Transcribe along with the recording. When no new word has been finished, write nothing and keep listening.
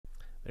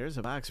There's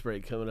a box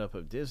break coming up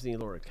of Disney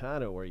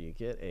Lorcana where you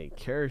get a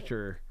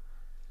character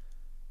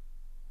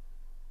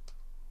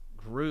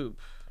group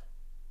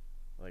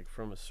like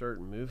from a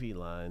certain movie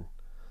line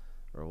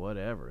or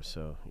whatever.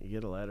 So you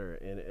get a letter,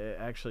 and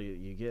actually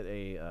you get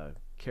a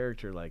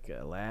character like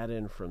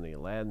Aladdin from the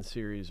Aladdin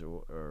series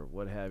or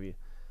what have you.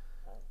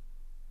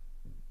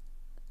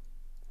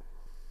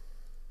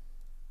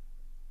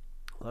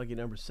 Lucky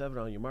number 7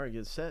 on your mark,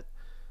 get set,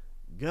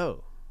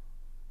 go.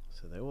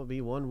 So there will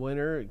be one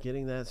winner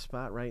getting that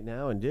spot right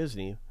now in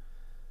Disney.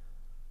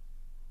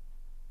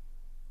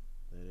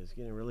 That is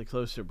getting really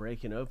close to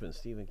breaking open.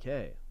 Stephen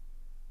K.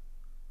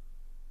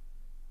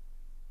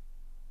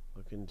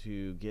 looking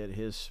to get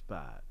his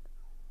spot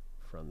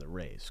from the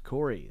race.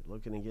 Corey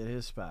looking to get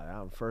his spot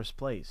out in first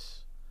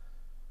place.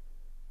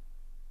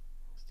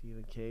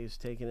 Stephen K is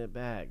taking it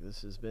back.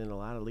 This has been a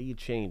lot of lead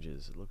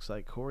changes. It looks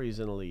like Corey's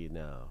in the lead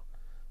now.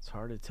 It's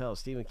hard to tell.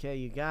 Stephen K,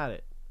 you got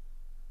it.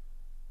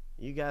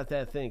 You got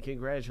that thing.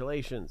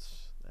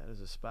 Congratulations. That is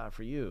a spot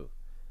for you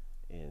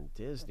in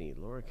Disney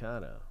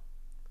Lorcana.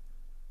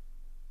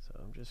 So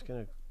I'm just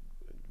going to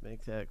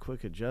make that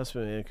quick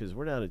adjustment in because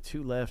we're down to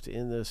 2 left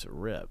in this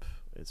rip.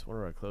 It's one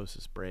of our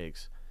closest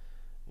breaks,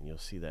 and you'll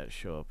see that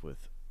show up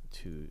with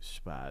 2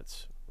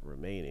 spots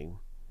remaining.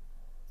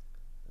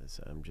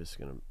 So I'm just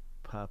going to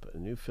pop a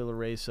new filler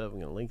race up. I'm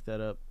going to link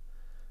that up.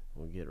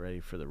 We'll get ready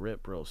for the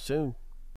rip real soon.